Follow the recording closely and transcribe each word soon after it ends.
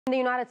In the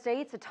United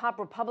States, a top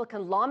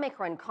Republican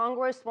lawmaker in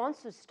Congress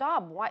wants to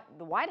stop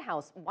the White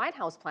House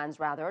plans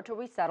to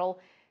resettle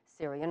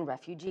Syrian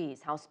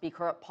refugees. House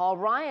Speaker Paul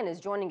Ryan is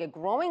joining a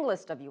growing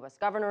list of U.S.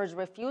 governors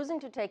refusing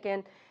to take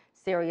in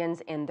Syrians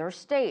in their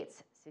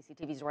states.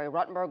 CCTV's Roee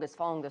Ruttenberg is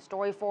following the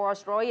story for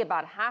us. Roee,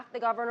 about half the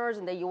governors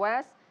in the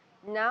U.S.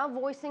 now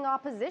voicing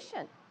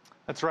opposition.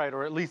 That's right,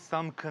 or at least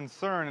some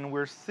concern, and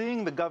we're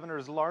seeing the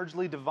governors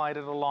largely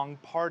divided along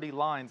party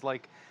lines.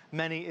 Like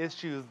many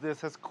issues,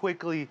 this has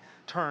quickly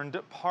turned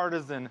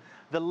partisan.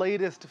 The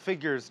latest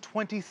figures,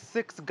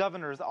 26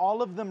 governors,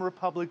 all of them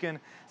Republican,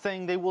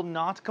 saying they will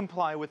not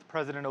comply with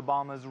President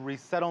Obama's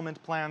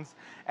resettlement plans,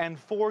 and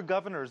 4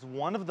 governors,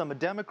 one of them a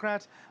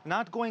Democrat,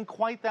 not going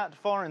quite that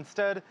far,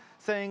 instead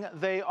saying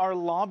they are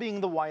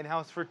lobbying the White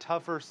House for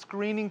tougher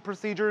screening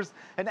procedures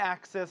and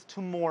access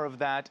to more of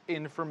that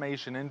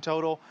information. In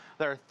total,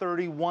 there are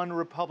 31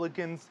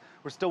 Republicans.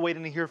 We're still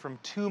waiting to hear from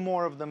 2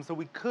 more of them, so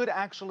we could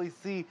actually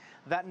see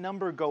that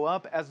number go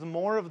up as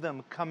more of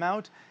them come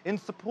out in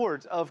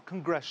support of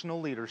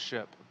congressional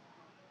leadership.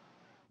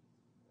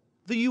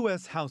 The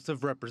U.S. House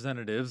of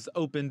Representatives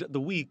opened the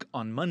week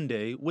on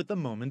Monday with a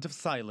moment of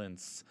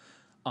silence.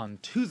 On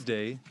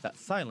Tuesday, that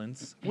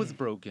silence was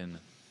broken.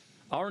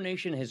 Our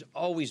nation has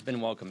always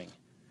been welcoming,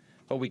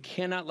 but we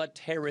cannot let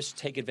terrorists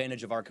take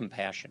advantage of our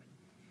compassion.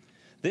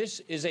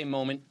 This is a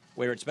moment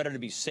where it's better to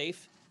be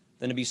safe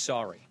than to be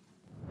sorry.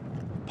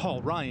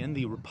 Paul Ryan,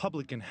 the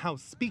Republican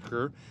House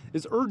Speaker,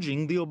 is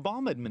urging the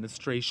Obama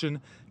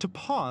administration to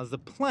pause a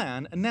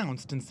plan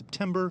announced in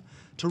September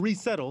to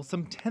resettle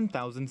some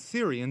 10,000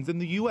 Syrians in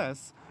the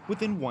U.S.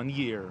 within 1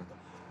 year.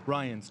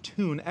 Ryan's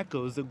tune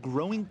echoes a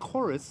growing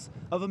chorus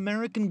of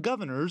American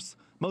governors,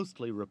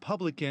 mostly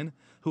Republican,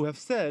 who have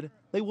said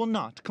they will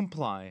not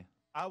comply.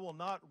 I will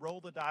not roll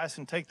the dice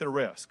and take the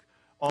risk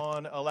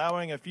on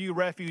allowing a few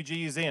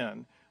refugees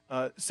in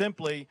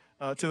simply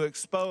to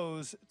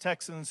expose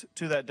Texans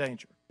to that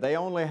danger. They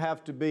only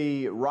have to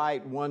be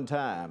right one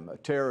time,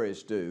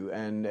 terrorists do,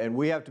 and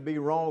we have to be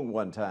wrong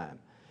one time.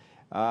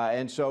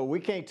 And so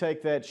we can't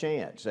take that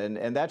chance,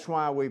 and that's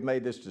why we've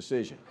made this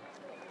decision.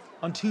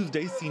 On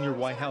Tuesday, senior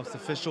White House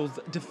officials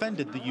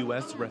defended the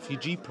U.S.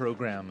 refugee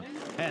program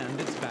and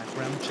its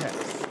background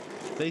checks.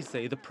 They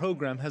say the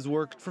program has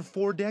worked for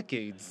 4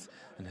 decades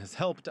and has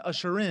helped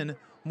usher in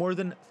more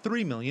than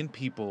 3 million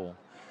people.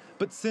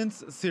 But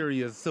since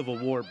Syria's civil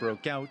war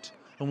broke out,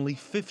 only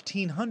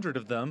 1,500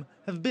 of them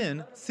have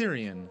been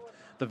Syrian.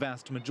 The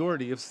vast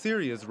majority of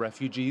Syria's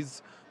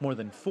refugees, more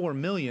than 4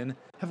 million,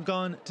 have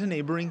gone to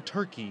neighboring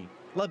Turkey,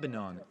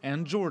 Lebanon,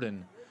 and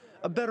Jordan.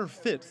 A better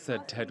fit,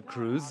 said Ted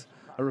Cruz,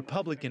 a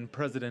Republican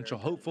presidential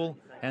hopeful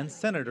and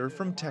senator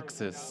from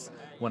Texas,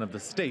 one of the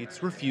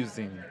states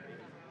refusing.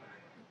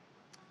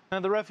 Now,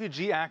 the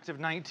Refugee Act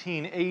of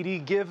 1980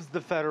 gives the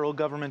federal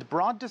government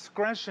broad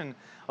discretion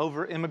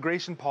over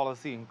immigration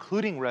policy,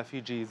 including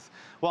refugees.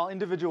 While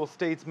individual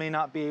states may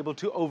not be able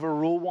to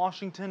overrule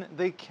Washington,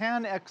 they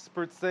can,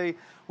 experts say,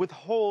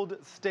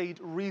 withhold state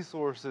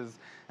resources.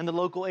 And the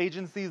local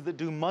agencies that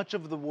do much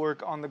of the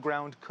work on the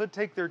ground could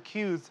take their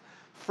cues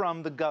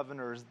from the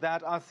governors.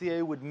 That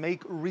ACA would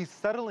make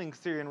resettling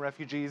Syrian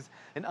refugees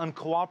in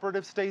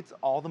uncooperative states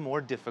all the more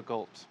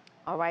difficult.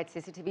 All right,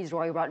 CCTV's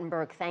Roee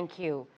Ruttenberg, thank you.